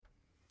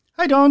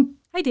Hi, Dawn.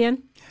 Hi,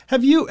 Dan.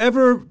 Have you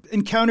ever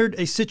encountered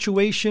a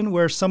situation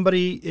where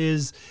somebody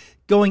is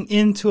going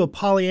into a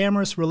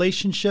polyamorous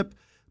relationship,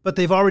 but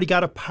they've already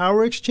got a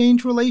power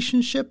exchange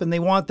relationship and they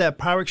want that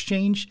power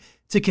exchange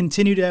to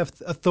continue to have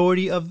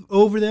authority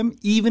over them,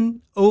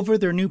 even over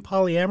their new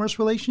polyamorous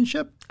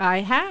relationship? I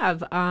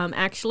have.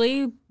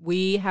 Actually,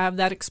 we have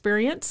that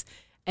experience.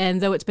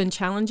 And though it's been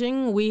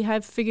challenging, we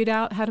have figured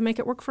out how to make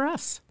it work for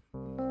us.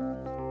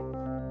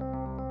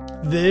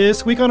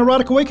 This week on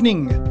Erotic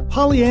Awakening,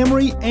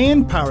 polyamory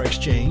and power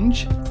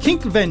exchange,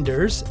 kink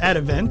vendors at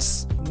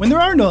events when there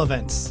are no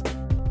events,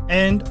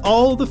 and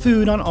all the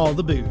food on all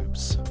the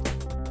boobs.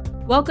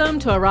 Welcome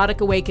to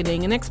Erotic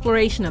Awakening, an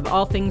exploration of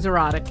all things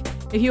erotic.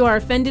 If you are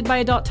offended by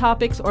adult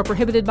topics or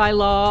prohibited by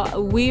law,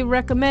 we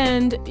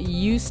recommend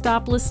you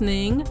stop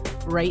listening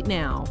right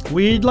now.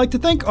 We'd like to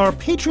thank our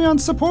Patreon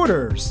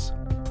supporters.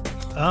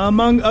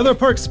 Among other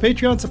perks,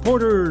 Patreon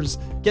supporters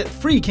get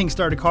free Kink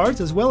Starter cards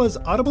as well as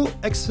audible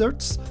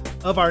excerpts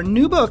of our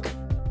new book,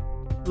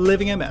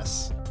 Living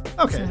MS.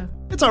 Okay,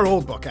 it's our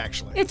old book,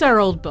 actually. It's our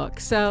old book.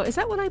 So is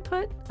that what I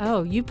put?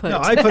 Oh, you put. No,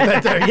 I put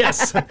that there,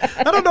 yes.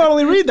 I don't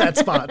normally read that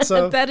spot,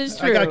 so that is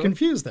true. I got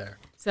confused there.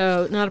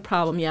 So not a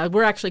problem. Yeah,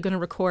 we're actually going to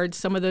record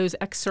some of those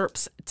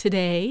excerpts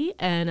today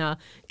and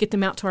get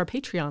them out to our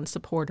Patreon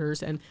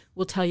supporters, and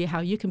we'll tell you how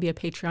you can be a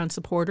Patreon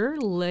supporter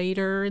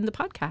later in the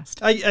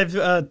podcast.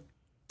 I've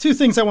two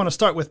things I want to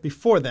start with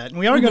before that. And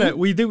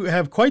we do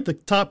have quite the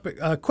top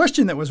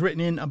question that was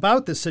written in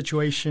about this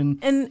situation.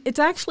 And it's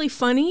actually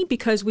funny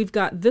because we've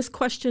got this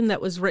question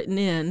that was written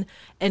in,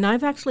 and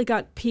I've actually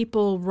got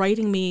people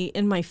writing me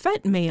in my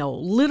FET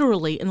mail,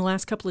 literally in the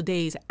last couple of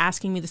days,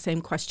 asking me the same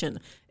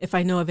question, if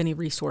I know of any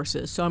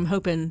resources. So I'm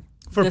hoping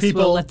this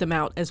will let them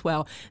out as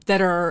well,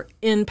 that are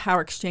in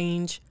power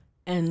exchange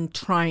and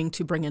trying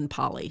to bring in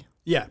poly.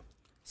 Yeah.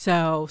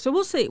 So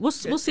we'll see. We'll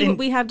see what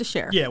we have to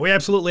share. Yeah, we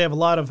absolutely have a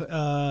lot of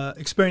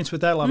experience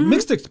with that, a lot of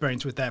mixed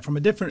experience with that from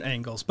different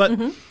angles. But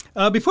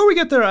before we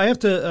get there, I have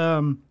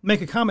to make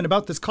a comment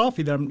about this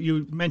coffee that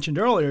you mentioned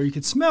earlier. You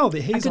could smell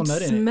the hazelnut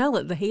in it. I could smell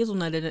it, the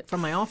hazelnut in it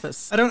from my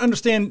office. I don't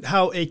understand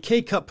how a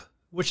K-cup,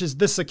 which is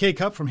this a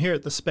K-cup from here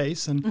at the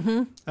space,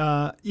 and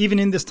even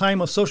in this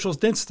time of social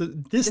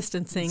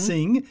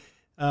distancing,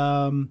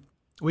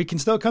 we can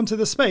still come to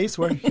the space.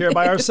 We're here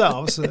by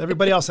ourselves. So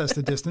everybody else has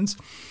to distance.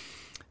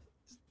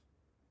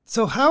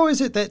 So how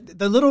is it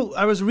that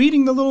I was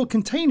reading the little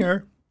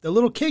container, the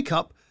little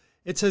K-cup,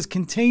 it says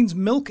contains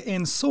milk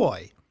and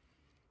soy.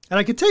 And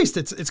I could taste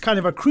it's kind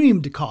of a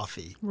creamed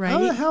coffee. Right. How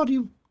the hell do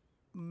you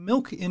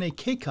milk in a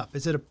K-cup?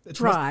 Is it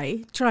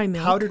dry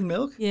milk? Powdered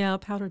milk? Yeah,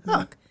 powdered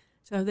milk.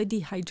 So they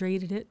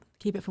dehydrated it,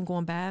 keep it from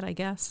going bad, I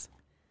guess.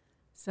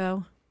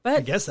 So, but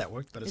I guess that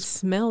worked, but it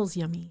smells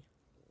yummy.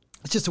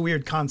 It's just a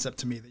weird concept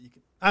to me that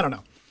I don't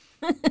know.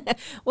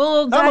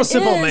 Well, I'm a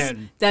simple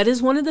man. That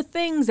is one of the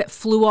things that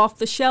flew off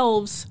the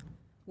shelves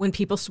when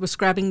people was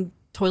grabbing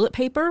toilet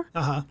paper.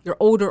 Your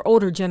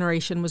older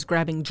generation was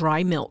grabbing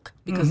dry milk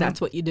because that's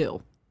what you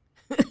do.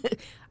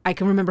 I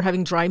can remember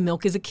having dry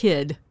milk as a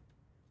kid.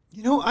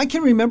 You know, I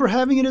can remember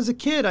having it as a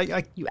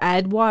kid. You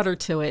add water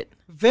to it.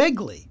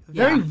 Vaguely.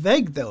 Very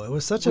vague, though. It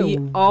was such a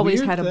weird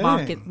always had thing.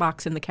 a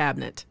box in the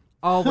cabinet.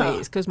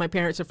 Always, because my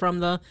parents are from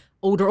the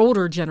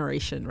older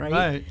generation, right?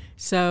 Right.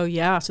 So,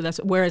 so that's,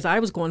 whereas I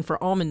was going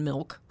for almond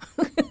milk.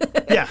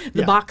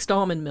 The boxed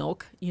almond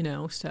milk,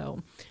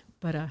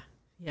 but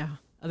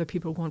other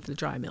people are going for the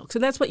dry milk. So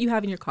that's what you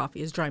have in your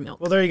coffee is dry milk.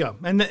 Well, there you go.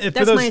 And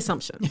that's my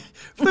assumption.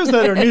 For those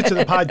that are new to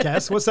the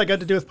podcast, what's that got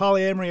to do with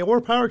polyamory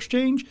or power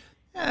exchange?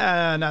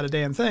 Not a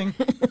damn thing.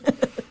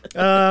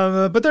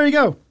 But there you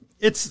go.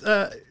 It's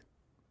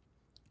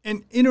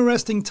an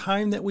interesting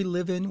time that we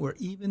live in where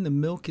even the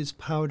milk is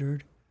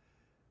powdered.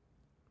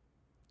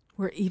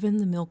 Where even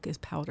the milk is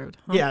powdered.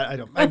 Huh? Yeah, I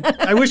don't.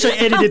 I wish I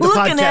edited the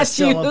looking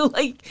podcast. At you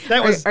like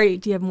that was.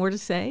 Do you have more to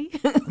say?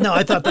 No,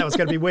 I thought that was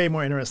going to be way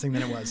more interesting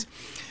than it was.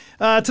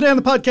 Today on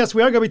the podcast,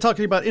 we are going to be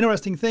talking about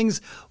interesting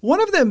things. One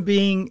of them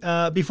being,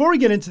 before we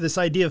get into this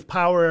idea of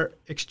power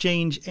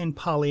exchange and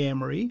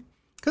polyamory,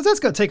 because that's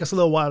going to take us a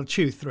little while to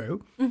chew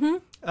through.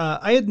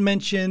 I had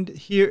mentioned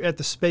here at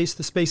the space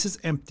is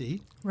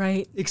empty.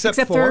 Right. Except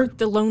for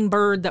the lone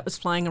bird that was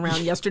flying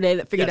around yesterday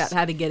that figured out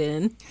how to get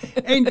in.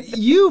 And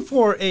you,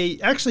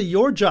 actually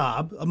your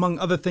job, among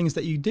other things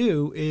that you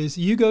do, is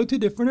you go to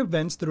different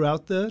events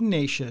throughout the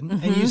nation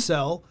and you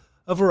sell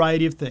a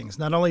variety of things.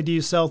 Not only do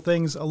you sell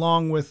things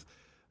along with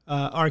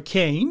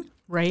Arcane,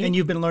 right? And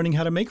you've been learning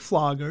how to make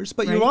floggers,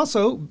 but you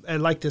also,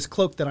 like this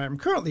cloak that I'm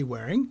currently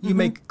wearing, you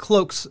make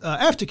cloaks,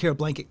 aftercare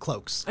blanket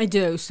cloaks. I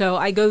do. So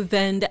I go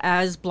vend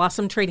as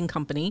Blossom Trading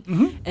Company,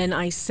 and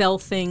I sell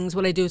things.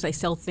 What I do is I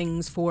sell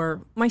things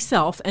for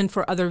myself and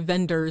for other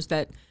vendors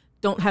that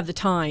don't have the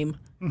time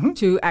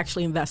to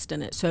actually invest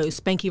in it. So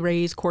Spanky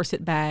Ray's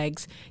corset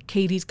bags,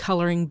 Katie's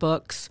coloring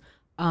books,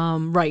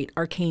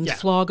 Arcane's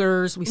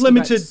floggers. We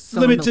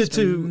limited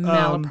to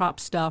malaprop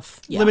stuff.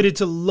 Yeah. Limited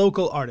to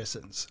local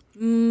artisans.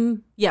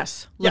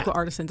 Yes, local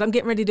artisans. I'm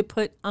getting ready to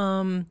put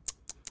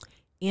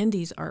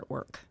Andy's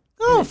artwork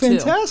Oh, in it, too.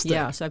 fantastic.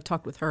 Yeah, so I've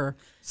talked with her.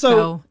 So-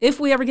 So if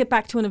we ever get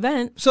back to an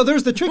event, So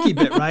there's the tricky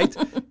bit, right?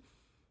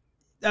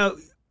 Now,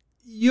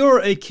 you're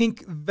a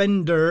kink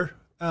vendor.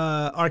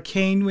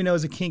 Arcane, we know,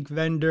 is a kink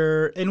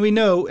vendor. And we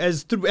know,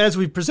 as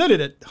we've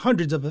presented at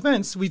hundreds of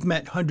events, we've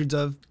met hundreds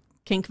of...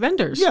 kink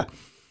vendors. Yeah.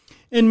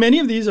 And many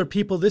of these are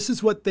people, this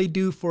is what they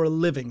do for a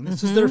living.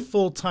 This is their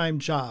full-time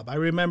job. I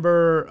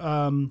remember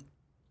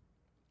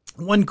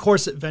one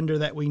corset vendor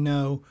that we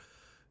know.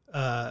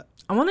 I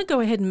want to go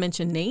ahead and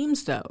mention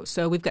names, though.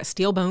 So we've got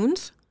Steel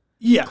Bones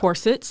Yeah.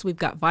 Corsets. We've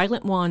got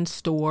Violet Wand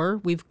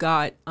Store. We've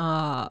got...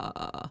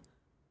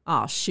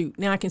 Oh, shoot.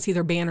 Now I can see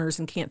their banners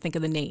and can't think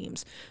of the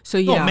names. So,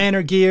 yeah. Oh,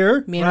 Manor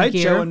Gear, Manor right?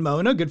 Gear. Joe and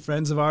Mona, good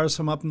friends of ours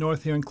from up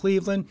north here in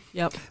Cleveland.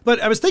 Yep. But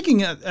I was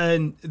thinking,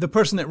 and the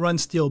person that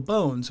runs Steel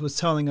Bones was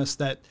telling us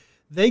that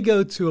they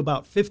go to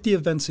about 50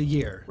 events a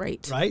year.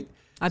 Right. Right?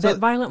 I bet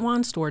Violet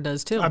Wand Store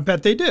does, too. I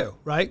bet they do,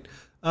 right?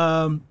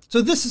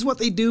 So this is what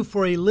they do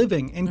for a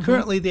living, and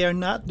currently they are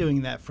not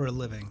doing that for a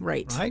living.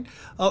 Right. Right?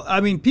 I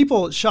mean,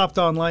 people shopped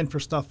online for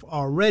stuff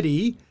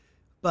already,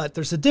 but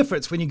there's a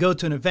difference when you go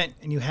to an event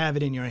and you have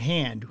it in your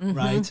hand,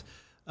 right?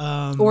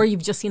 Or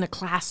you've just seen a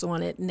class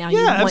on it and now you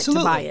Yeah, want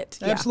absolutely. to buy it.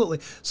 Yeah. Absolutely.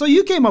 So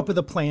you came up with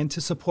a plan to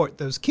support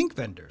those kink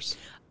vendors.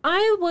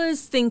 I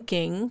was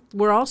thinking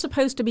we're all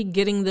supposed to be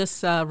getting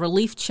this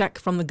relief check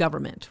from the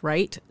government,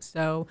 right?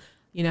 So,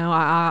 you know,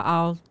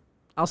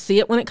 I'll see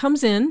it when it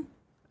comes in.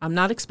 I'm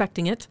not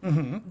expecting it.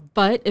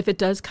 But if it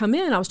does come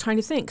in, I was trying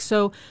to think.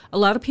 So a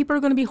lot of people are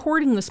going to be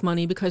hoarding this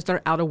money because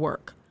they're out of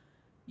work.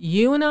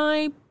 You and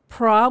I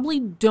probably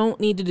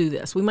don't need to do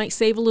this. We might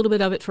save a little bit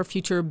of it for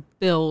future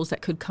bills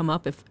that could come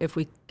up if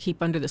we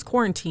keep under this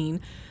quarantine.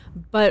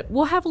 But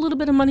we'll have a little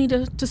bit of money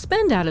to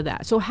spend out of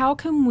that. So how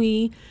can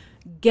we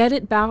get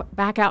it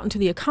back out into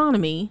the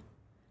economy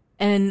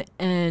and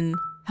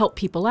help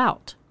people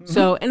out?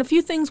 So, and a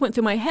few things went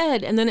through my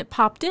head, and then it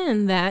popped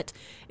in that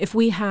if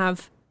we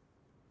have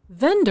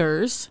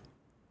vendors,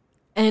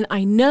 and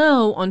I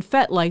know on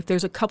FetLife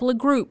there's a couple of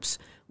groups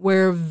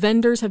where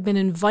vendors have been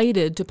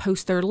invited to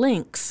post their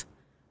links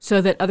so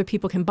that other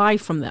people can buy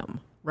from them,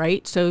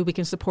 right? So we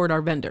can support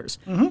our vendors.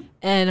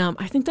 And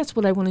I think that's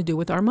what I want to do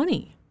with our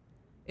money,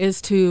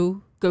 is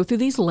to go through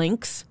these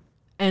links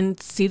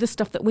and see the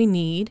stuff that we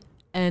need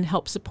and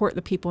help support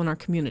the people in our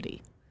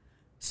community.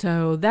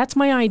 So that's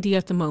my idea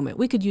at the moment.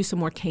 We could use some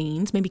more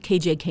canes, maybe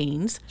KJ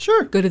canes.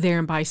 Sure. Go to there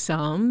and buy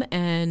some.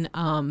 And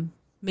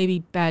maybe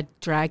Bad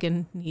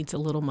Dragon needs a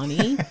little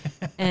money.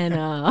 And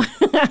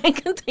I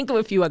can think of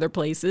a few other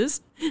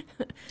places.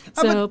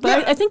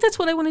 I think that's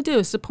what I want to do,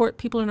 is support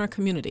people in our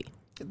community.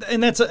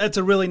 And that's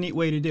a really neat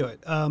way to do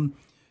it.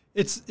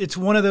 It's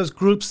one of those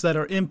groups that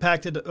are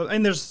impacted,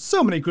 and there's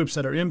so many groups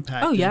that are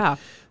impacted. Oh, yeah.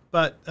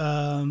 But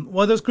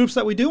one of those groups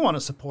that we do want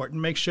to support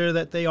and make sure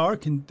that they are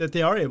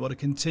able to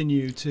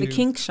continue to The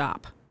Kink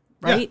Shop,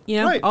 right? Yeah,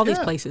 you know, right, all these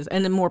yeah. places.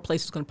 And then more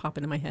places going to pop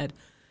into my head.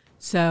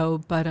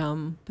 So, but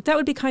that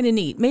would be kind of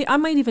neat. I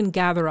might even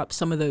gather up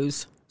some of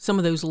those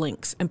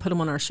links and put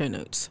them on our show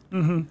notes,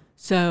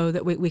 so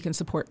that we can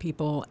support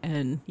people.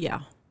 And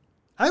yeah,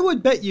 I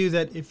would bet you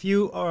that if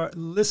you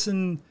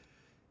listen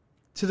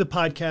to the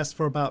podcast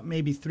for about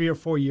maybe 3 or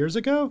 4 years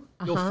ago,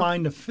 you'll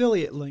find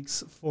affiliate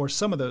links for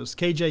some of those.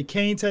 KJ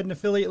Canes had an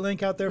affiliate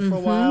link out there for a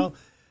while,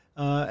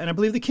 and I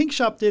believe the Kink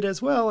Shop did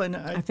as well. And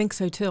I think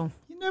so too.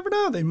 You never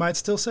know; they might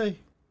still say,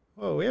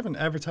 "Oh, we haven't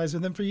advertised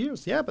with them for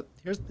years." Yeah, but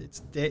here's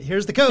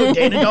the code,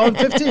 Dana Dawn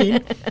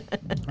 15.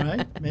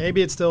 Right?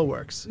 Maybe it still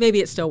works. Maybe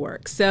it still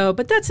works. So,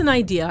 but that's an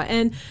idea.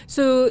 And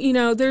so, you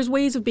know, there's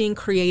ways of being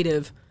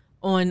creative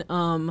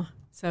on.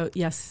 So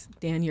yes,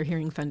 Dan, you're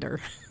hearing Fender.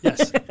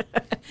 Yes.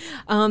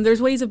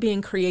 There's ways of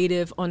being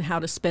creative on how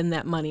to spend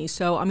that money.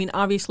 So, I mean,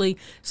 obviously,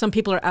 some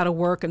people are out of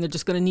work and they're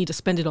just going to need to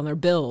spend it on their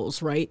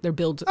bills, right? Their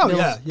bills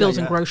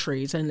and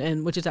groceries,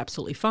 and which is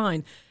absolutely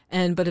fine.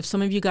 But if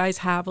some of you guys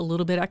have a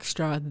little bit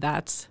extra,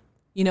 that's,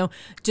 you know,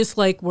 just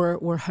like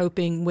we're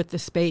hoping with the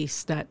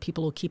space that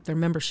people will keep their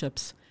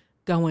memberships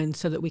going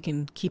so that we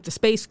can keep the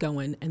space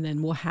going, and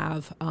then we'll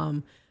have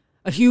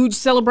a huge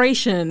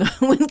celebration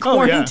when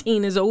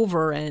quarantine is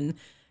over. And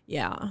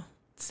yeah,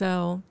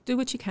 so do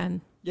what you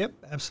can. Yep,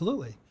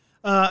 absolutely.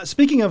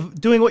 Speaking of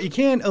doing what you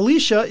can,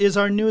 Alicia is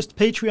our newest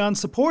Patreon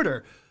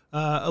supporter.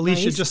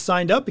 Alicia Nice. just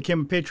signed up,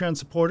 became a Patreon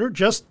supporter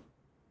just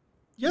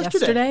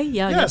yesterday.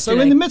 Yeah, So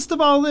yesterday. in the midst of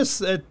all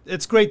this,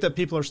 it's great that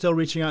people are still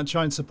reaching out and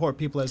trying to support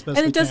people as best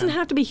And they it doesn't can.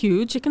 have to be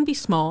huge. It can be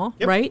small,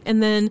 Yep. right?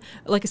 And then,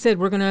 like I said,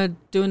 we're going to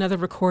do another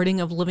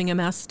recording of Living a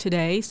Mess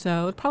today.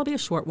 So it'll probably be a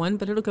short one,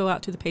 but it'll go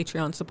out to the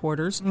Patreon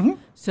supporters.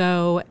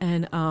 So,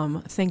 and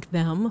thank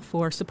them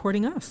for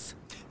supporting us.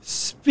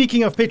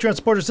 Speaking of Patreon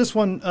supporters,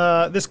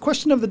 this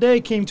question of the day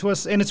came to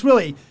us, and it's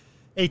really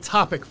a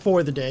topic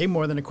for the day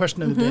more than a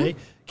question of the day.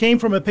 Came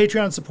from a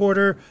Patreon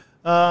supporter.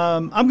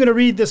 I'm going to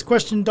read this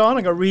question, Dawn.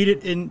 I'm going to read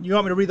it, and you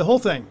want me to read the whole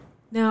thing?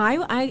 No,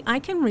 I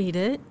can read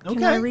it. Okay.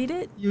 Can I read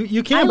it?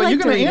 You can, I but like you're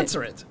to going read to it.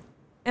 answer it.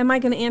 Am I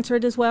going to answer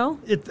it as well?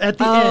 At the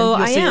Oh, end, you'll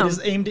I see am. it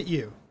is aimed at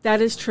you. That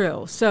is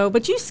true. So,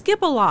 but you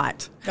skip a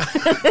lot.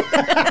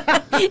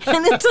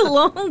 And it's a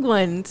long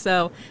one.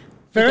 So,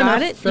 Fair you enough.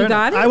 got it? Fair You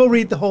got enough. it? I will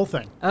read the whole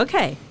thing.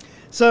 Okay.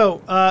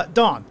 So,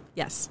 Dawn,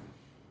 Yes.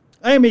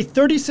 I am a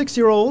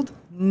 36-year-old,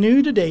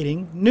 new to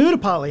dating, new to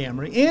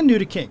polyamory, and new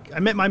to kink. I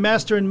met my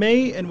master in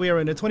May, and we are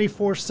in a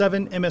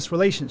 24/7 MS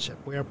relationship.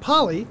 We are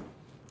poly,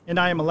 and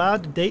I am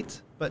allowed to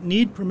date, but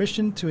need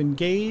permission to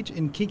engage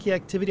in kinky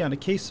activity on a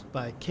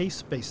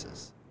case-by-case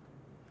basis.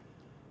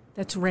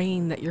 That's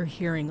rain that you're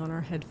hearing on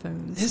our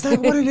headphones. Is that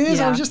what it is?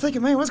 Yeah. I was just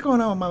thinking, man, what's going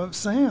on with my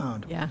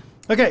sound? Yeah.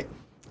 Okay,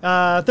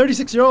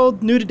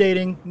 36-year-old, new to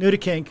dating, new to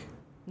kink,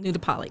 New to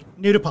poly.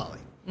 new to poly.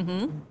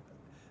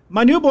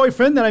 My new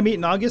boyfriend that I meet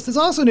in August is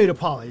also new to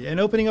poly and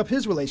opening up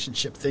his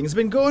relationship. Things have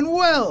been going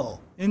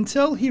well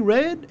until he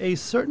read a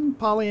certain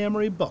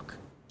polyamory book.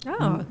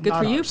 Oh, good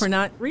Not for you ours. for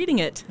not reading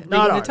it. Not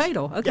reading ours. the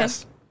title. Okay.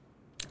 Yes.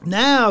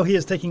 Now he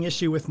is taking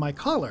issue with my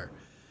collar.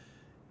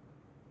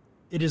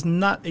 It is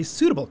not a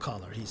suitable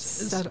collar, he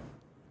says.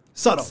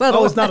 Subtle.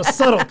 Subtle. Oh, it's not a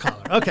subtle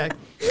collar. Okay.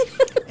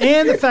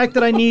 And the fact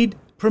that I need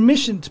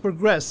permission to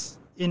progress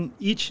in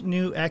each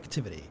new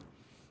activity.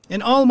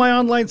 In all my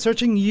online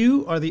searching,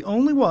 you are the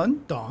only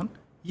one, Dawn,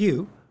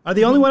 you are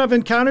the only one I've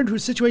encountered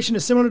whose situation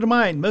is similar to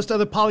mine. Most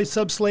other poly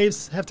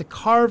sub-slaves have to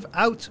carve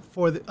out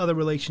for the other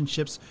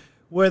relationships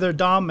where their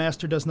Dom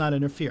master does not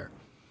interfere.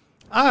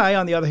 I,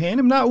 on the other hand,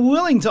 am not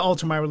willing to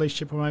alter my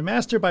relationship with my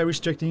master by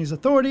restricting his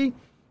authority.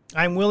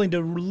 I'm willing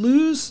to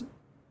lose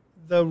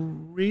the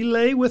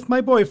relay with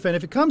my boyfriend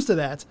if it comes to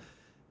that,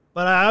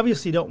 but I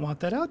obviously don't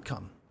want that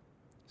outcome.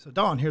 So,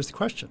 Dawn, here's the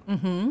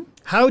question.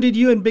 How did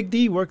you and Big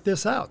D work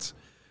this out?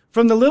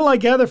 From the little I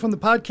gather from the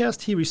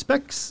podcast, he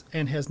respects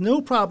and has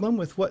no problem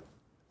with what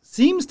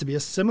seems to be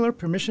a similar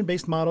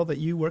permission-based model that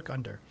you work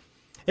under.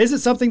 Is it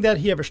something that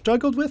he ever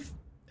struggled with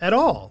at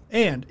all?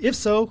 And if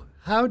so,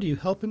 how do you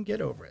help him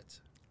get over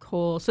it?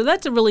 Cool. So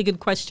that's a really good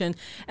question.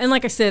 And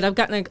like I said, I've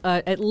gotten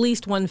at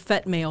least one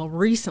FET mail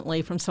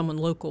recently from someone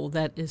local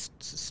that is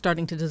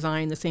starting to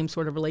design the same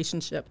sort of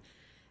relationship.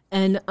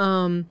 And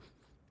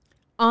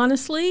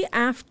honestly,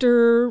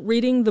 after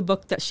reading the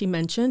book that she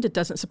mentioned, it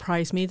doesn't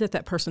surprise me that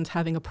that person's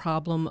having a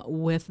problem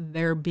with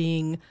there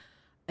being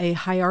a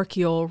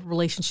hierarchical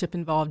relationship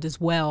involved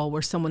as well,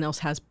 where someone else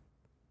has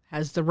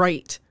the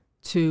right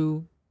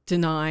to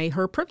deny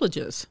her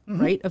privileges,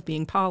 right, of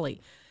being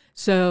poly.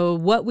 So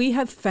what we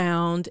have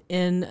found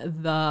in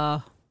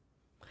the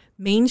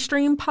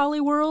mainstream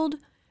poly world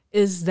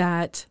is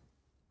that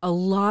a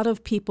lot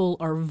of people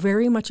are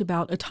very much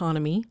about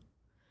autonomy,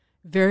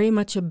 very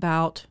much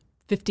about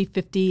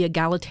 50-50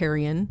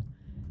 egalitarian,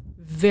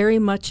 very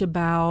much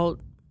about,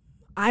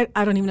 I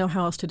don't even know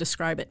how else to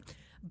describe it,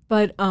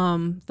 but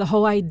the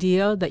whole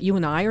idea that you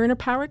and I are in a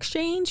power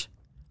exchange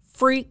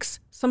freaks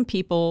some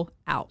people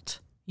out.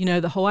 You know,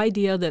 the whole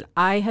idea that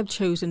I have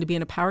chosen to be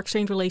in a power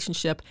exchange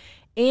relationship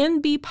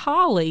and be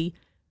poly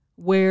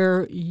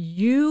where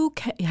you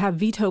have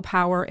veto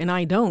power and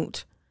I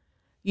don't,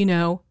 you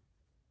know,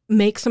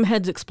 make some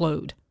heads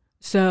explode.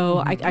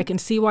 So I can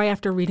see why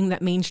after reading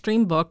that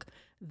mainstream book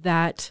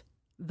that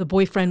the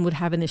boyfriend would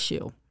have an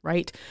issue,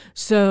 right?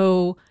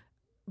 So,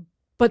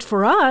 but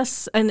for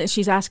us, and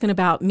she's asking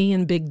about me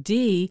and Big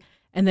D,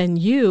 and then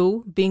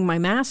you being my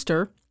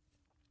master,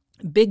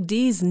 Big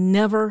D's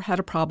never had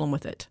a problem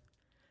with it.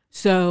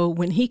 So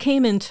when he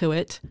came into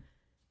it,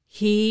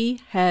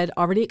 he had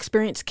already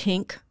experienced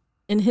kink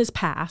in his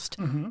past,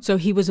 so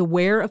he was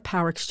aware of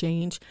power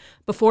exchange.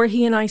 Before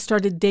he and I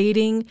started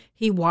dating,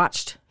 he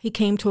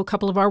came to a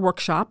couple of our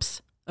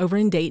workshops over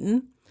in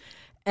Dayton.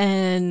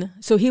 And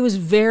so he was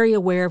very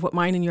aware of what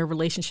mine and your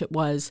relationship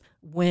was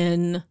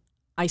when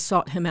I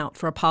sought him out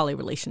for a poly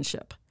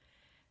relationship.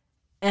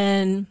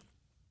 And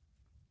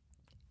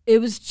it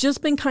was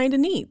just been kind of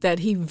neat that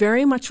he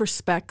very much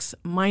respects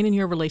mine and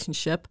your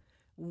relationship,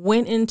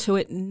 went into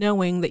it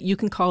knowing that you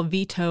can call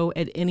veto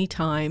at any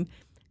time,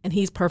 and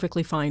he's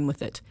perfectly fine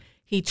with it.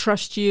 He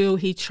trusts you,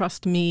 he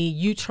trusts me,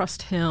 you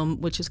trust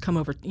him, which has come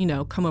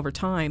over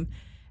time.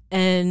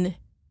 And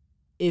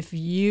if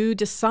you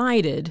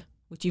decided,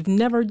 which you've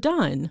never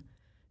done,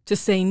 to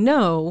say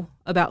no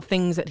about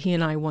things that he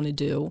and I want to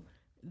do,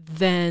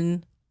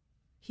 then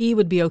he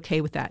would be okay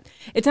with that.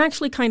 It's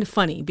actually kind of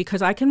funny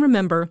because I can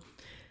remember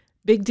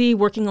Big D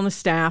working on the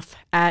staff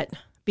at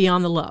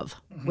Beyond the Love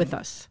with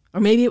us. Or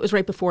maybe it was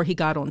right before he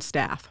got on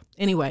staff.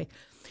 Anyway,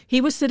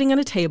 he was sitting at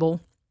a table,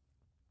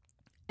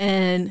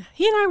 and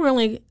he and I were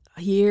only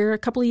a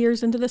couple of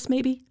years into this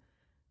maybe.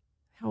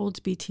 How old's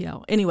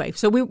BTL? Anyway,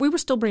 so we were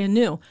still brand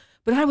new.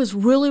 But I was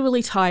really,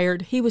 really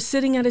tired. He was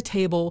sitting at a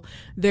table.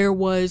 There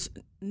was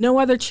no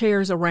other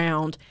chairs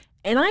around.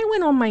 And I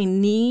went on my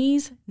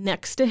knees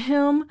next to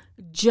him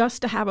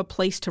just to have a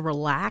place to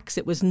relax.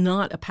 It was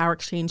not a power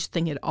exchange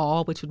thing at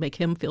all, which would make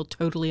him feel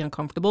totally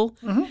uncomfortable.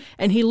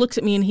 And he looks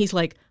at me and he's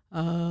like,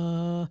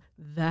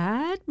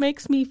 that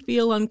makes me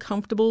feel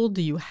uncomfortable.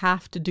 Do you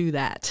have to do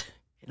that?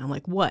 And I'm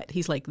like, what?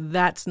 He's like,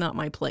 that's not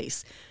my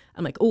place.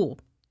 I'm like, oh,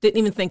 didn't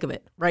even think of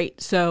it, right?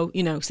 So,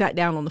 sat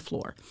down on the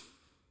floor.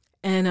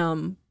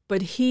 And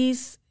but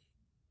he's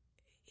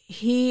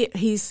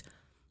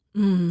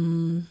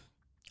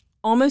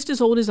almost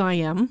as old as I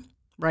am,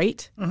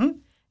 right?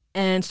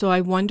 And so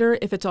I wonder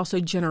if it's also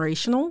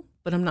generational,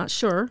 but I'm not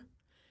sure,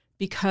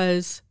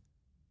 because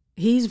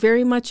he's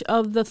very much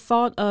of the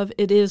thought of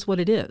it is what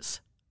it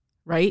is,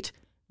 right?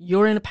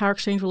 You're in a power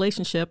exchange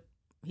relationship.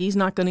 He's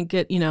not going to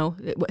get,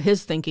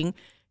 his thinking.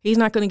 He's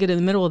not going to get in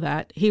the middle of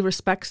that. He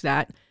respects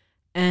that.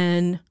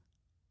 And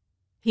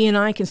he and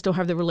I can still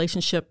have the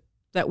relationship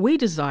that we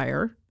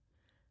desire.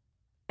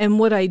 And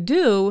what I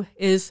do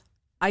is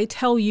I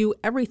tell you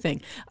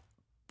everything.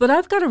 But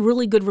I've got a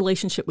really good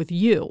relationship with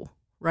you,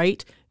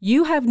 right?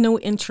 You have no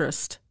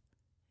interest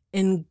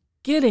in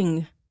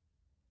getting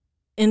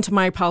into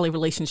my poly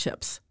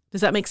relationships.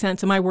 Does that make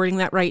sense? Am I wording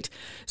that right?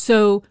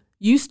 So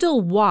you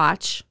still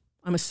watch,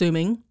 I'm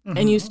assuming,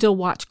 and you still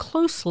watch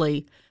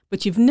closely,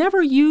 but you've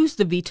never used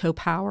the veto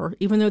power,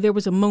 even though there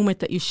was a moment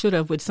that you should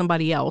have with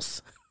somebody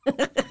else.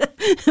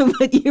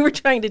 But you were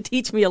trying to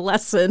teach me a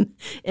lesson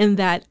in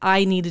that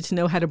I needed to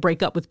know how to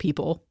break up with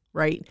people,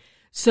 right?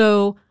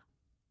 So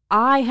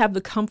I have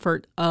the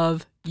comfort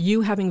of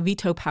you having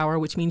veto power,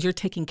 which means you're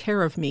taking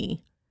care of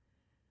me,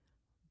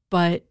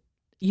 but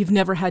you've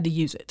never had to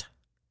use it.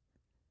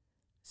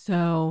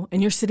 So,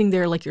 and you're sitting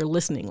there like you're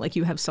listening, like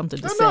you have something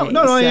to say.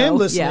 No, so, I am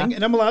listening, yeah.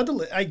 and I'm allowed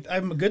to.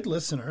 I'm a good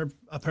listener,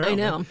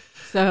 apparently. I know.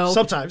 So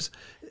sometimes,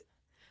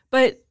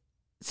 but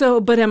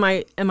am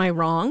I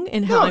wrong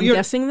in how I'm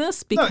guessing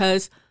this?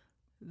 Because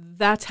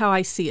that's how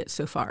I see it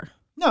so far.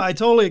 No, I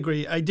totally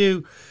agree. I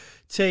do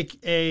take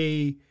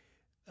a.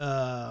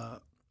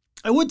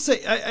 I would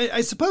say,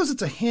 I suppose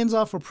it's a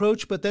hands-off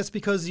approach, but that's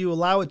because you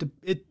allow it to,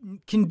 it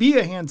can be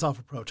a hands-off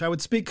approach. I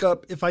would speak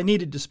up if I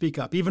needed to speak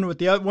up, even with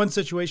the one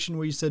situation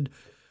where you said,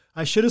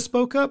 I should have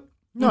spoke up.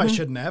 No, I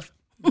shouldn't have.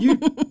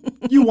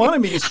 You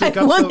wanted me to speak up.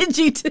 I wanted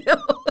you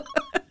to.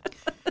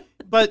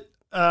 But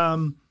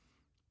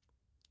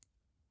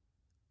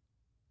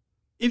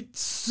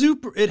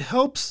it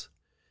helps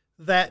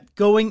that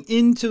going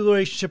into the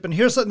relationship, and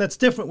here's something that's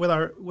different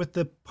with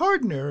the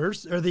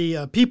partners or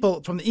the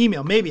people from the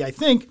email, maybe I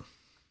think,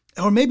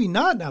 or maybe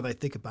not now that I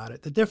think about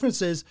it. The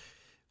difference is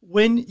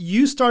when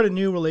you start a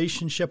new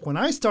relationship, when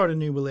I start a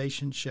new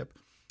relationship,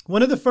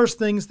 one of the first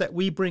things that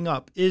we bring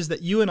up is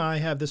that you and I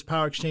have this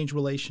power exchange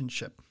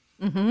relationship.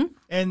 Mm-hmm.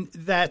 And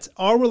that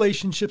our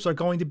relationships are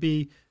going to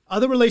be,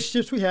 other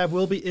relationships we have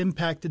will be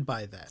impacted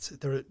by that.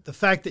 The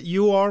fact that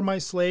you are my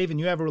slave and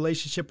you have a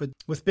relationship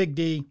with Big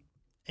D,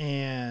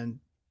 and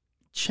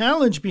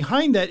challenge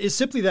behind that is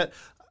simply that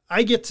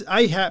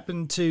I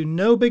happen to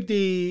know Big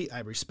D, I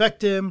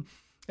respect him,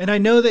 and I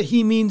know that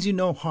he means you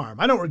no harm.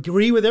 I don't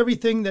agree with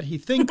everything that he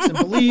thinks and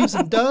believes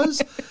and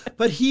does,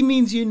 but he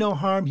means you no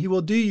harm. He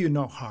will do you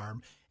no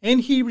harm. And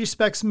he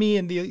respects me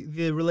and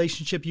the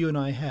relationship you and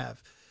I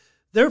have.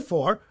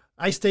 Therefore,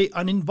 I stay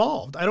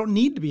uninvolved. I don't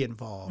need to be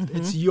involved. Mm-hmm.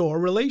 It's your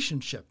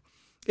relationship.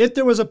 If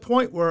there was a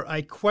point where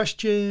I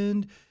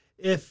questioned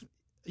if,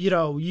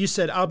 you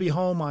said, I'll be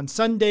home on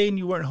Sunday and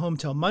you weren't home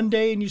till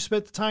Monday and you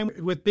spent the time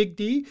with Big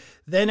D,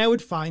 then I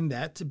would find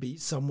that to be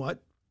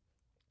somewhat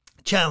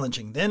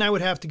challenging. Then I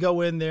would have to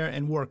go in there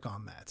and work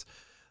on that.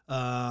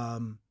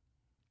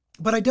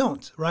 But I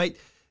don't, right?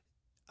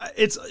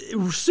 It's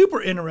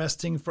super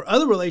interesting for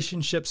other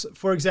relationships.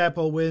 For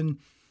example, when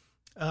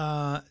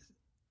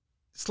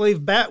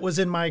Slave Bat was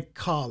in my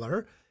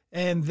collar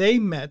and they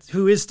met,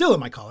 who is still in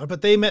my collar,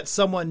 but they met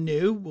someone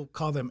new, we'll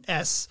call them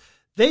S.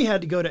 They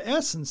had to go to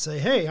S and say,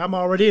 hey, I'm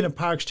already in a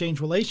power exchange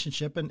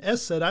relationship. And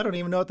S said, I don't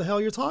even know what the hell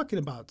you're talking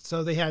about.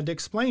 So they had to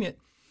explain it.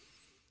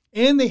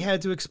 And they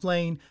had to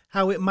explain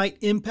how it might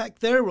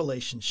impact their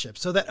relationship.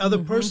 So that other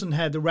person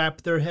had to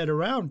wrap their head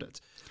around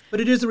it.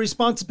 But it is the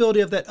responsibility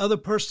of that other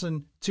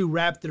person to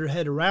wrap their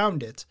head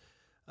around it.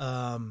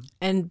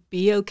 And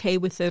be okay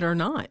with it or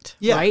not,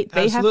 yeah, right?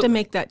 They absolutely. have to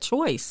make that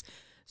choice.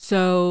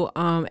 So,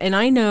 and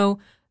I know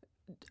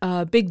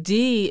Big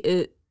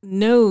D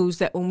knows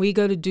that when we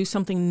go to do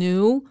something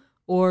new,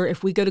 or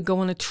if we go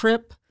on a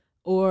trip,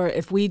 or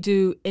if we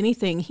do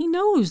anything, he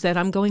knows that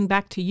I'm going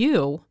back to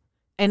you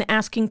and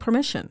asking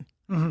permission.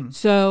 Mm-hmm.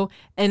 So,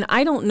 and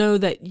I don't know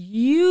that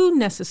you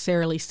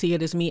necessarily see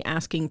it as me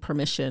asking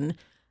permission.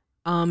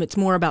 It's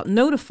more about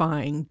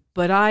notifying,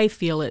 but I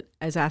feel it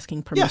as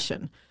asking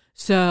permission. Yeah.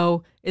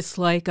 So it's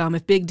like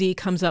if Big D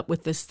comes up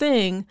with this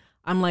thing,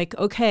 I'm like,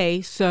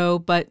 okay,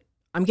 but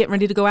I'm getting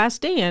ready to go ask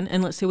Dan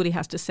and let's see what he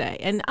has to say.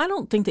 And I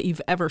don't think that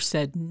you've ever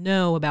said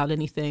no about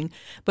anything,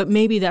 but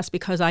maybe that's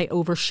because I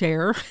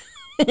overshare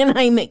and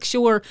I make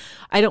sure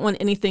I don't want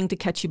anything to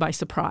catch you by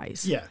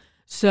surprise. Yeah.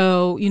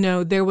 So,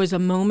 there was a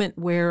moment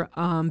where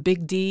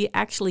Big D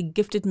actually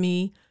gifted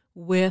me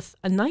with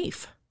a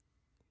knife.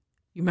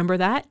 You remember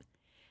that?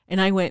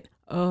 And I went,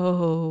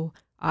 oh,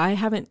 I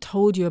haven't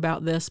told you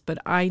about this, but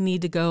I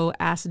need to go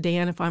ask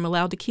Dan if I'm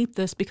allowed to keep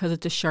this because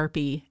it's a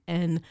Sharpie.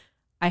 And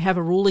I have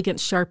a rule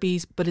against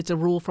Sharpies, but it's a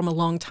rule from a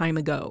long time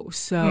ago.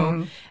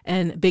 So,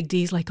 and Big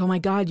D's like, oh my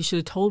God, you should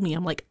have told me.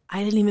 I'm like,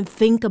 I didn't even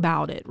think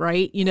about it,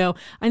 right?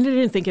 I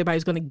didn't think anybody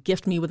was going to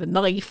gift me with a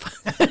knife.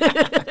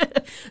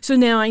 So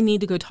now I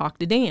need to go talk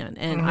to Dan.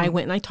 And I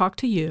went and I talked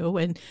to you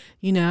and,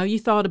 you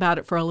thought about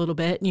it for a little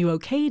bit and you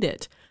okayed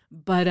it.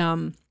 But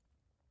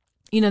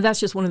that's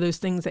just one of those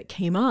things that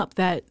came up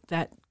that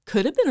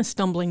could have been a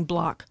stumbling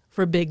block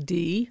for Big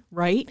D,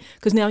 right?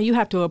 Because now you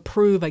have to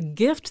approve a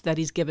gift that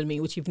he's given me,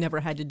 which you've never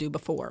had to do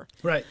before.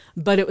 Right.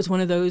 But it was one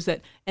of those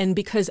and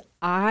because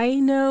I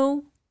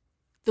know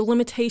the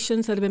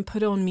limitations that have been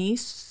put on me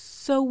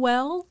so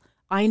well,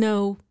 I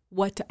know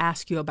what to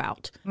ask you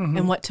about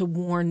and what to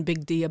warn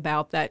Big D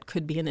about that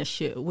could be an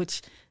issue,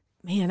 which,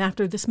 man,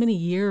 after this many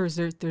years,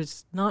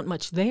 there's not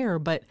much there.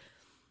 But,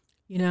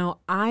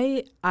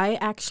 I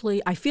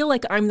feel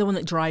like I'm the one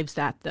that drives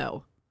that,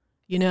 though.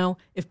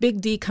 If Big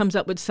D comes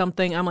up with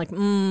something, I'm like,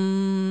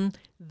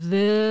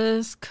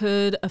 this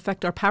could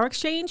affect our power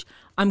exchange.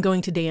 I'm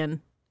going to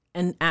Dan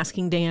and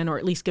asking Dan, or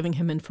at least giving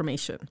him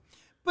information.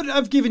 But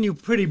I've given you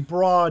pretty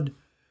broad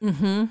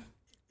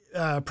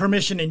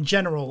permission in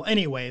general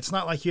anyway. It's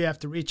not like you have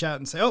to reach out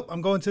and say, oh,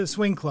 I'm going to the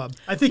swing club.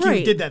 I think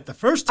you did that the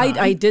first time.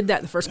 I did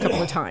that the first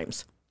couple of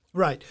times.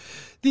 Right.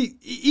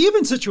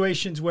 Even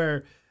situations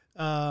where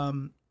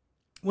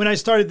when I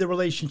started the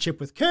relationship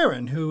with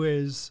Karen, who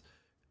is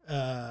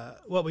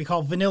what we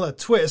call vanilla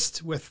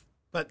twist,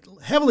 but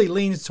heavily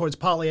leans towards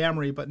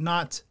polyamory, but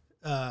not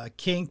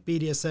kink,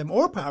 BDSM,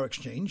 or power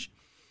exchange.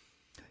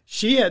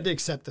 She had to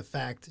accept the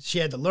fact, she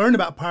had to learn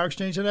about power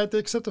exchange, and had to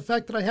accept the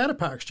fact that I had a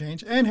power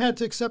exchange, and had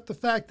to accept the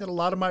fact that a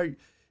lot of my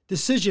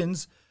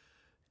decisions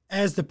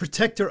as the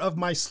protector of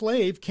my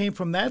slave came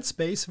from that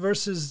space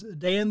versus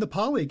Dan the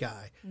poly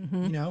guy.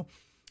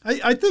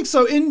 I think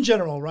so in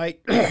general, right?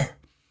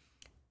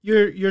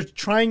 You're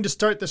trying to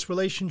start this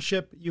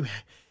relationship.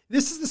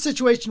 This is the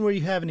situation where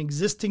you have an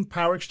existing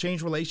power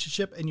exchange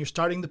relationship and you're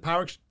starting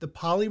the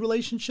poly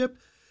relationship.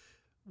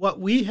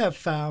 What we have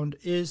found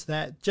is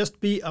that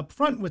just be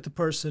upfront with the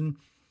person,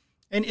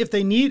 and if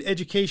they need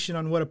education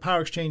on what a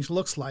power exchange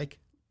looks like,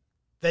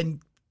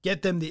 then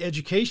get them the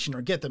education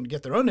or get them to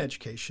get their own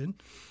education.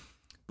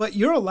 But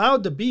you're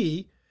allowed to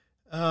be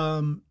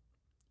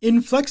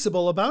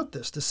inflexible about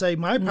this, to say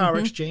my power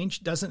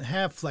exchange doesn't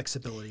have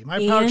flexibility. My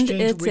power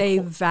exchange it's a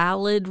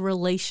valid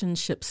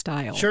relationship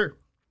style. Sure.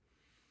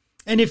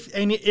 And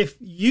if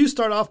you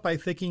start off by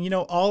thinking,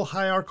 all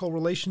hierarchical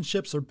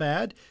relationships are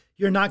bad,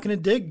 you're not going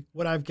to dig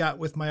what I've got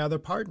with my other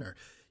partner.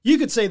 You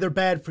could say they're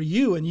bad for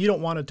you and you don't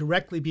want to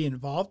directly be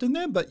involved in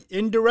them, but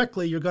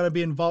indirectly you're going to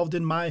be involved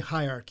in my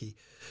hierarchy.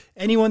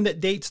 Anyone that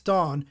dates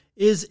Dawn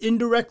is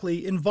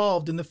indirectly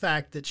involved in the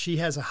fact that she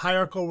has a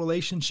hierarchical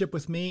relationship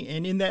with me,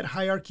 and in that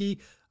hierarchy,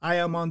 I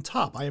am on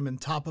top. I am in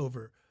top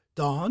over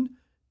Dawn,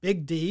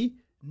 Big D,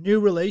 new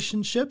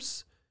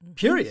relationships,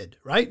 period,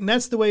 right? And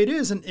that's the way it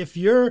is. And if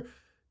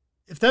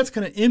that's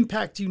going to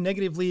impact you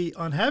negatively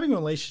on having a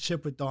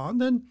relationship with Dawn,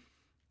 then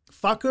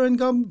fuck her and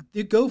go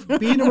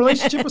be in a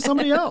relationship with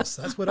somebody else.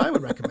 That's what I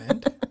would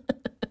recommend.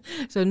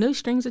 So no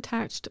strings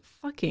attached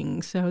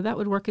fucking. So that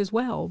would work as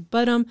well.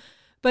 But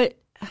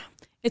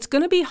it's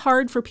going to be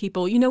hard for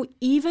people.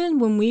 Even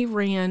when we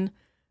ran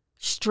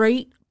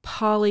straight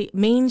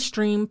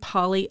mainstream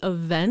poly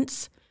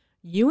events,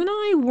 you and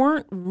I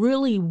weren't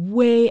really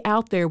way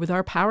out there with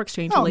our power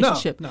exchange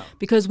relationship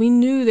because we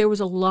knew there was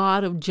a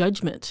lot of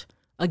judgment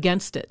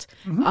against it.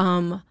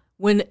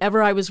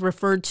 Whenever I was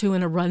referred to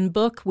in a run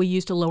book, we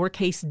used a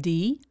lowercase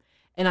d,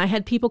 and I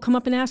had people come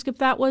up and ask if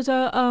that was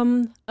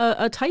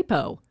a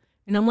typo.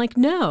 And I'm like,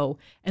 no.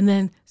 And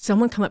then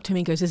someone come up to me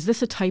and goes, is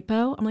this a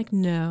typo? I'm like,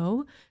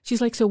 no. She's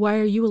like, so why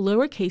are you a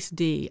lowercase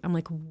d? I'm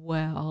like,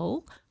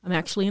 well, I'm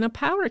actually in a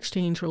power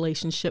exchange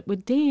relationship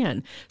with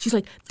Dan. She's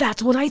like,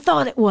 that's what I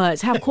thought it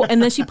was. How cool.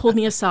 And then she pulled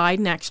me aside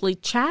and actually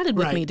chatted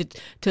with me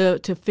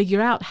to figure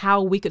out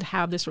how we could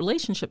have this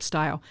relationship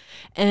style.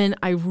 And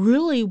I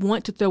really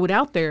want to throw it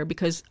out there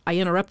because I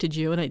interrupted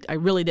you and I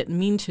really didn't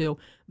mean to.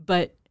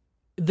 But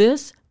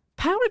this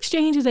power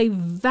exchange is a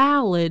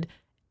valid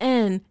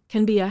and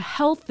can be a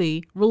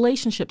healthy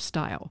relationship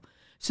style.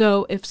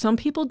 So if some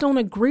people don't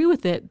agree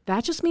with it,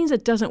 that just means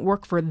it doesn't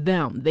work for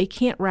them. They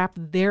can't wrap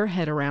their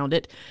head around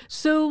it.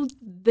 So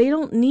they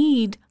don't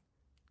need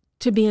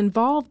to be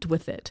involved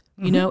with it.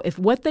 If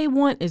what they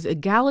want is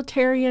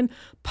egalitarian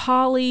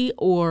poly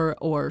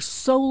or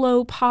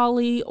solo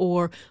poly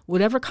or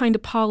whatever kind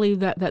of poly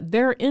that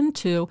they're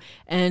into,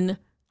 and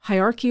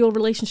hierarchical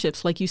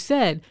relationships, like you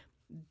said,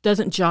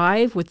 doesn't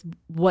jive with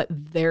what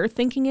their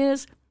thinking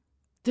is,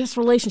 this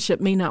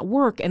relationship may not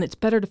work, and it's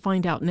better to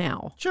find out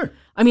now. Sure.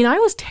 I mean, I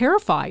was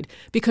terrified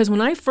because when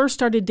I first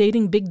started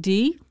dating Big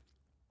D,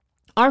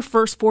 our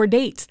first 4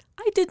 dates,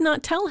 I did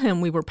not tell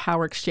him we were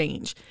power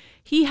exchange.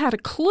 He had a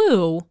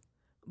clue,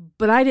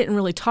 but I didn't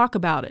really talk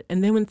about it.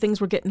 And then when things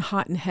were getting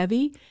hot and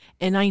heavy,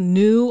 and I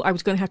knew I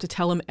was going to have to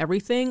tell him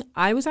everything,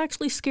 I was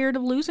actually scared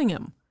of losing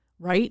him,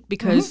 right?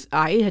 Because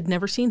I had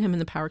never seen him in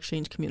the power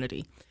exchange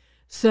community.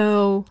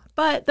 So,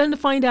 but then to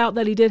find out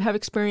that he did have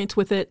experience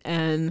with it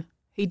and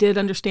he did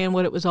understand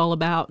what it was all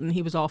about and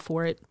he was all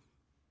for it,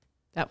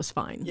 that was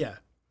fine. Yeah.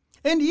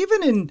 And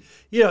even in,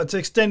 to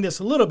extend this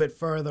a little bit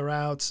further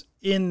out,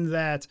 in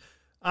that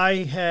I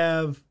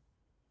have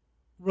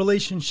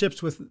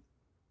relationships with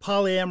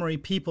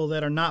polyamory people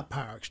that are not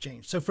power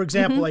exchange. So, for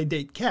example, I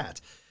date Kat.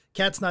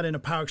 Kat's not in a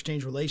power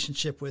exchange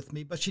relationship with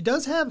me, but she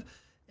does have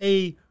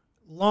a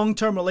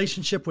long-term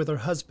relationship with her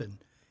husband.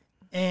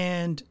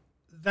 And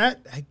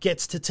that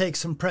gets to take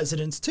some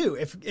precedence too.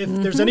 If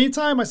there's any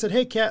time I said,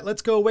 hey, Kat,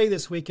 let's go away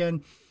this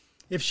weekend.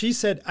 If she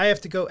said, I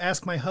have to go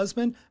ask my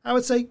husband, I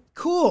would say,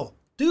 cool,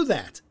 do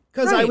that.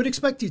 Because I would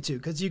expect you to,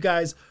 because you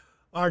guys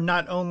are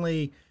not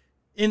only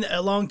in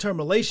a long-term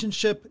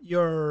relationship,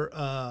 you're,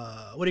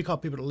 what do you call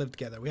people that live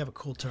together? We have a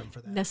cool term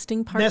for that.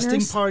 Nesting partners.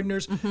 Nesting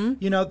partners.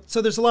 You know,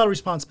 so there's a lot of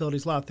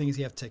responsibilities, a lot of things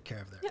you have to take care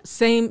of there.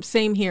 Yeah,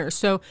 same here.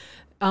 So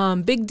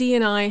Big D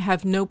and I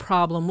have no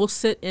problem. We'll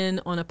sit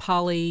in on a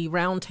poly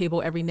round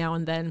table every now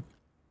and then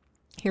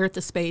here at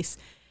the space.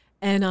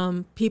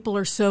 And people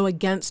are so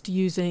against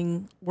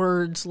using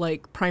words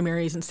like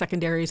primaries and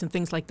secondaries and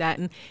things like that.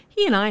 And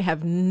he and I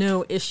have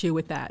no issue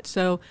with that.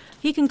 So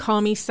he can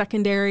call me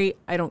secondary.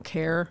 I don't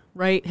care,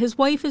 right? His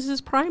wife is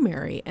his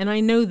primary. And I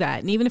know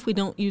that. And even if we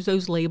don't use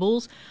those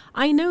labels,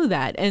 I know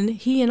that. And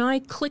he and I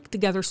click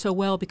together so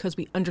well because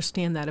we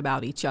understand that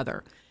about each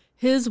other.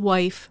 His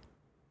wife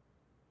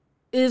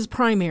is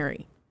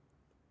primary.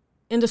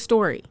 End of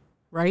story,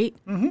 right?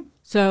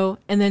 So,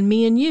 and then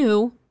me and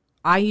you,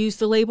 I use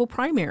the label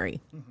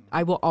primary.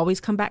 I will always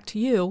come back to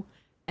you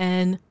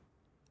and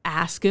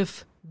ask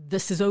if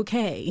this is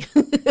okay.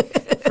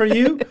 For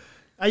you,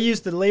 I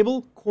use the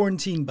label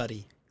quarantine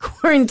buddy.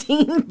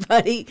 Quarantine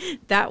buddy.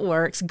 That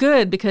works.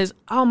 Good, because,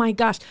 oh my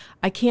gosh,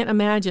 I can't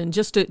imagine,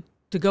 just to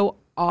go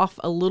off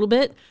a little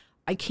bit,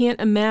 I can't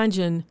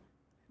imagine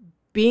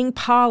being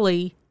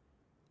poly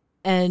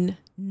and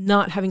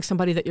not having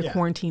somebody that you're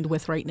quarantined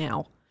with right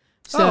now.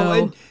 So,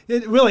 and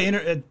it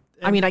really...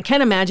 I mean, I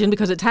can imagine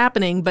because it's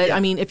happening, but I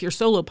mean, if you're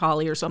solo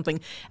poly or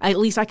something, at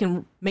least I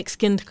can make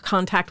skin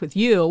contact with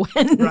you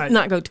and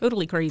not go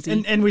totally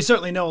crazy. And we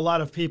certainly know a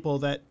lot of people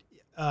that,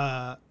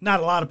 not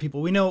a lot of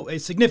people, we know a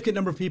significant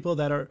number of people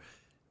that are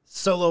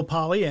solo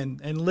poly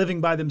and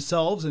living by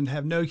themselves and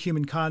have no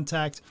human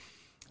contact.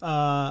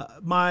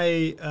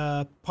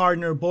 My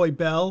partner, Boy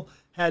Bell,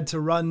 had to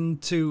run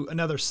to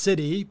another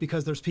city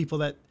because there's people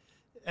that,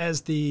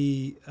 as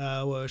the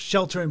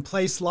shelter in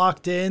place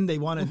locked in, they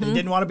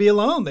didn't want to be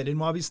alone. They didn't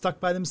want to be stuck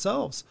by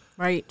themselves.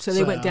 Right. So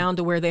they went down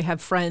to where they have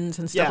friends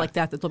and stuff like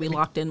that they'll be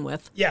locked in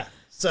with. Yeah.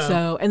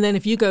 So, and then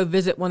if you go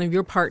visit one of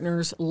your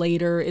partners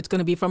later, it's going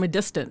to be from a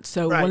distance.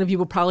 So one of you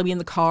will probably be in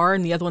the car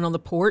and the other one on the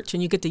porch,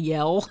 and you get to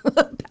yell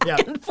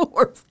back and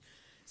forth.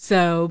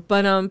 So,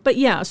 but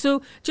yeah.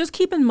 So just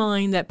keep in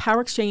mind that Power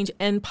Exchange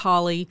and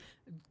poly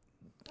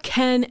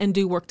can and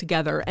do work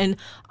together. And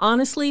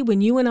honestly,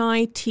 when you and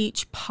I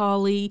teach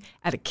poly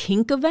at a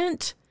kink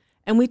event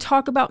and we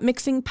talk about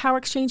mixing Power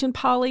Exchange and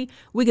poly,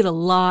 we get a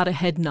lot of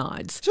head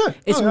nods. Sure.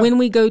 It's when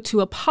we go to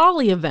a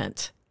poly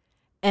event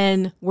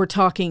and we're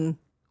talking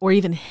or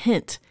even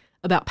hint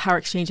about Power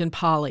Exchange and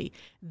poly,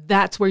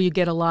 that's where you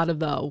get a lot of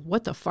the,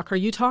 what the fuck are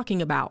you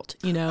talking about?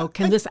 You know,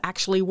 can this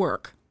actually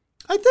work?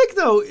 I think,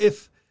 though,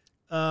 if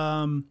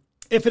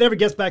it ever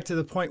gets back to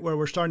the point where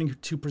we're starting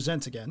to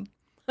present again,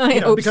 I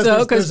hope because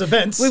so, there's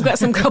events. We've got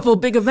some couple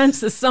big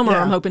events this summer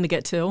I'm hoping to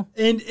get to.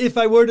 And if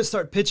I were to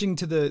start pitching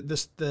to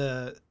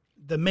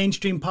the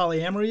mainstream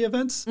polyamory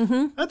events,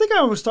 I think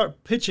I would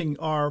start pitching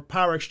our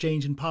Power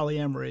Exchange and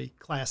polyamory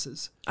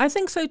classes. I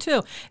think so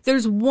too.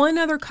 There's one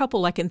other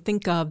couple I can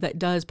think of that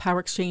does Power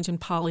Exchange and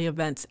poly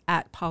events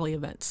at poly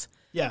events.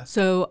 Yeah.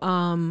 So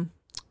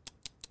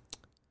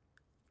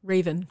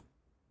Raven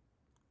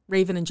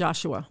and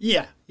Joshua.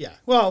 Yeah.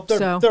 Well,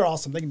 they're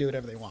awesome. They can do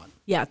whatever they want.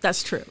 Yeah,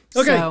 that's true.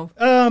 Okay.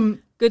 So,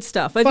 good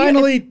stuff.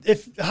 Finally,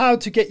 how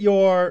to get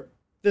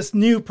this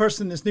new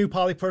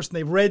poly person,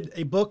 they've read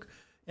a book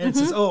and it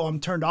says, oh, I'm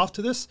turned off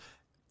to this.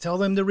 Tell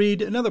them to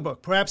read another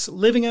book, perhaps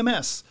Living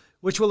MS,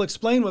 which will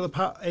explain what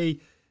a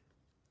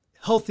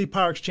healthy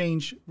Power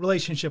Exchange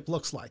relationship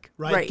looks like,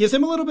 right? Gives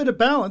them a little bit of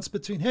balance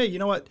between, hey, you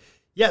know what?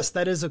 Yes,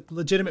 that is a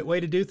legitimate way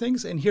to do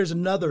things. And here's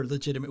another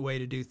legitimate way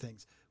to do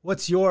things.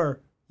 What's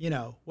your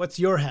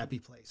happy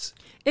place?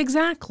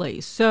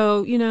 Exactly.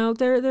 So,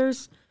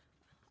 there's,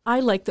 I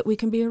like that we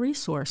can be a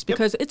resource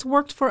because it's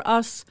worked for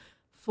us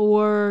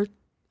for,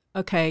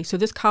 so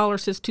this collar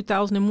says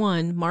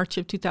 2001, March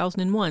of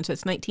 2001. So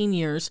it's 19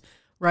 years,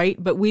 right?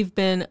 But we've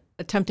been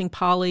attempting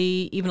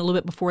poly even a little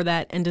bit before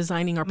that and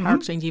designing our Power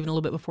Exchange even a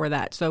little bit before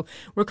that. So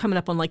we're coming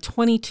up on like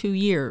 22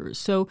 years.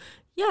 So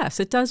yes,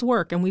 it does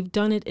work. And we've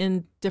done it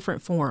in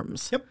different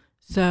forms. Yep.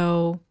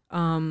 So,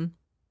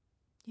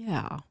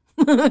 yeah.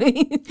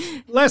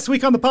 Last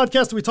week on the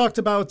podcast, we talked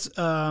about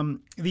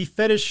the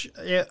fetish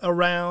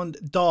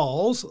around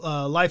dolls,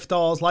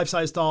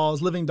 life-size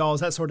dolls, living dolls,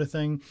 that sort of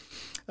thing.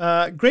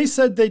 Grace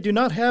said they do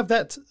not have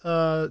that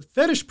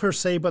fetish per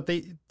se, but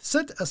they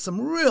sent us some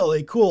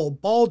really cool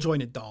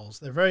ball-jointed dolls.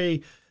 They're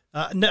very,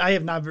 I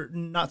have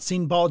not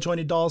seen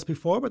ball-jointed dolls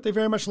before, but they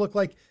very much look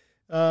like,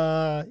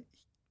 at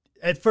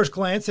first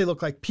glance, they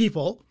look like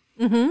people.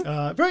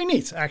 Very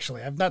neat,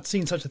 actually. I've not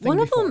seen such a thing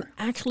before. One of them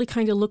actually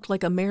kind of looked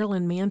like a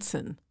Marilyn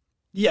Manson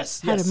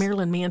Yes, had yes. a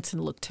Marilyn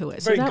Manson look to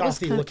it. Very so that was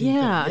gothy kind looking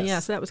thing,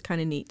 yes. So that was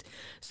kind of neat.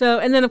 So,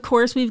 and then of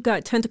course we've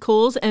got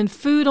tentacles and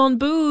food on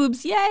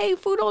boobs. Yay,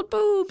 food on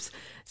boobs.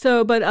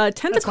 So, but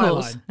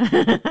tentacles. That's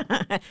my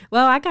line.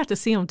 Well, I got to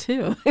see them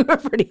too. They were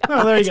pretty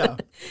hot. Oh, there you go.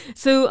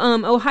 So,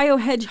 Ohio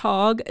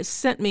Hedgehog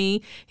sent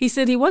me. He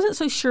said he wasn't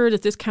so sure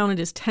that this counted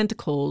as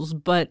tentacles,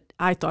 but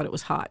I thought it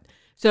was hot.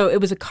 So it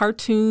was a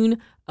cartoon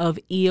of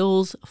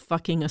eels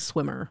fucking a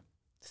swimmer.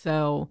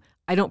 So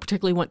I don't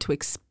particularly want to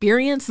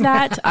experience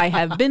that. I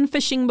have been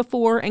fishing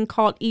before and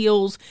caught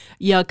eels.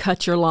 You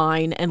cut your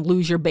line and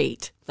lose your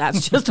bait.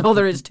 That's just all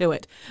there is to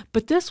it.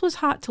 But this was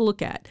hot to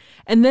look at.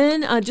 And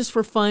then just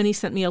for fun, he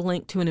sent me a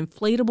link to an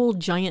inflatable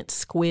giant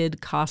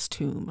squid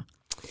costume.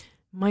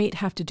 Might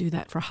have to do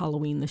that for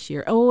Halloween this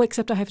year. Oh,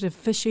 except I have to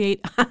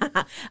officiate.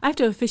 I have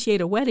to officiate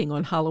a wedding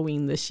on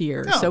Halloween this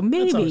year. Oh, so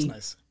that's always maybe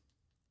nice.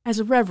 as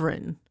a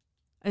reverend,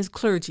 as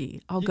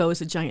clergy, I'll go as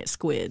a giant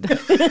squid.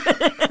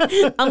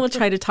 I'm going to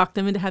try to talk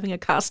them into having a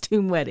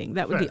costume wedding.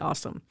 That would be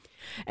awesome.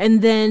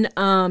 And then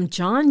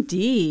John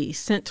D.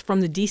 sent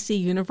from the DC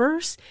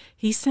universe.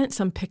 He sent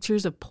some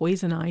pictures of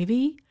poison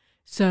ivy.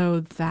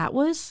 So that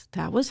was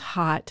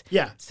hot.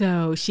 Yeah.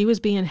 So she was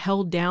being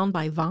held down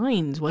by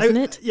vines, wasn't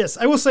it? Yes.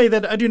 I will say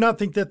that I do not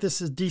think that this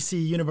is DC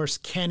Universe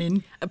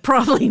canon.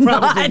 Probably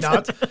not. Probably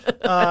not.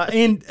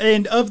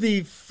 And of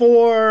the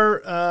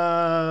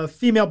 4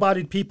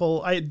 female-bodied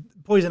people,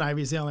 Poison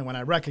Ivy is the only one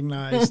I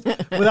recognized.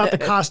 Without the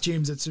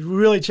costumes, it's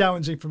really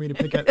challenging for me to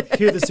pick out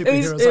who the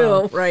superheroes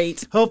are.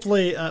 Right.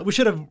 Hopefully, we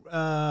should have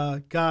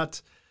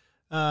got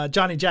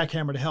Johnny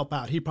Jackhammer to help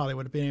out. He probably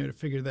would have been able to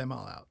figure them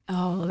all out.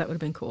 Oh, that would have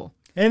been cool.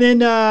 And then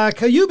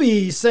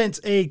Kayubi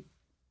sent a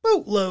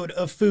boatload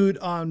of food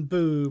on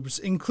boobs,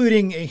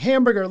 including a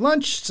hamburger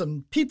lunch,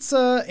 some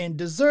pizza, and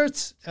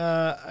desserts.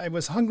 I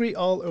was hungry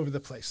all over the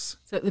place.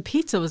 So the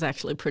pizza was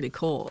actually pretty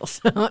cool.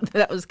 So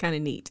that was kind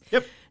of neat.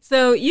 Yep.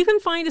 So you can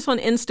find us on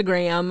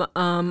Instagram.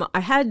 I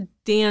had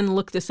Dan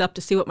look this up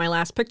to see what my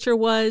last picture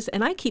was,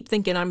 and I keep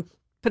thinking I'm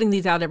putting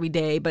these out every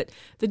day, but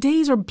the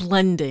days are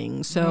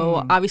blending.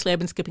 So obviously I've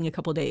been skipping a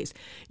couple of days.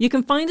 You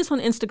can find us on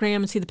Instagram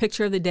and see the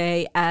picture of the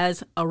day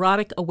as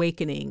Erotic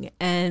Awakening.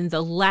 And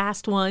the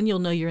last one, you'll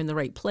know you're in the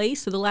right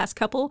place. So the last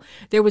couple,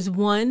 there was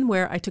one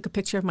where I took a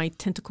picture of my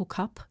tentacle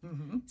cup.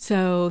 Mm-hmm.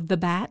 So the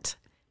bat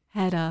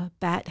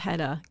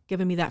had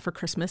given me that for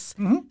Christmas.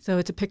 Mm-hmm. So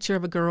it's a picture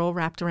of a girl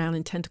wrapped around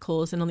in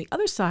tentacles. And on the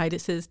other side,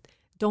 it says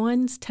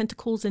Dawn's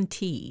Tentacles and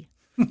Tea.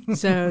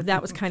 So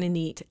that was kind of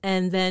neat.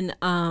 And then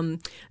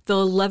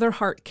the leather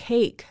heart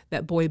cake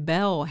that Boy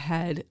Bell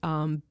had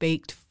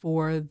baked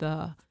for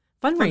the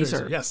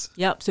fundraiser. Yes.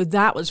 Yep. So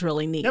that was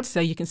really neat. Yep. So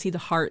you can see the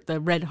heart, the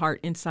red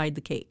heart inside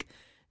the cake.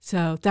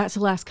 So that's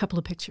the last couple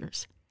of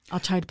pictures. I'll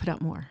try to put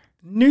out more.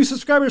 New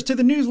subscribers to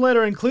the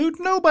newsletter include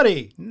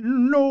nobody.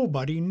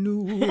 Nobody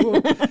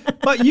knew.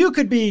 But you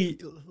could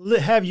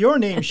have your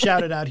name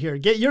shouted out here.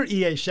 Get your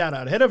EA shout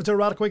out. Head over to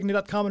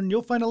eroticawakening.com and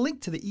you'll find a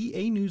link to the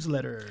EA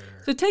newsletter.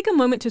 So take a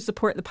moment to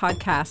support the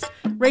podcast.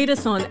 Rate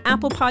us on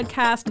Apple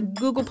Podcast,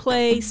 Google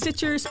Play,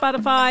 Stitcher,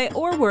 Spotify,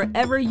 or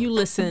wherever you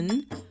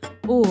listen.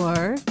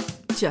 Or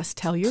just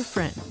tell your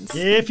friends.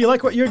 If you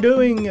like what you're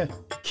doing,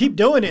 keep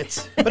doing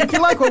it. But if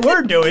you like what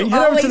we're doing,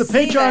 head over to the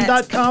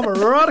patreon.com or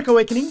Erotic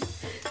Awakening.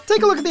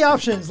 Take a look at the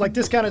options like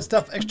discounted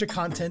stuff, extra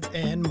content,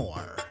 and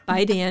more.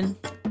 Bye, Dan.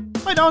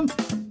 Bye, Dawn.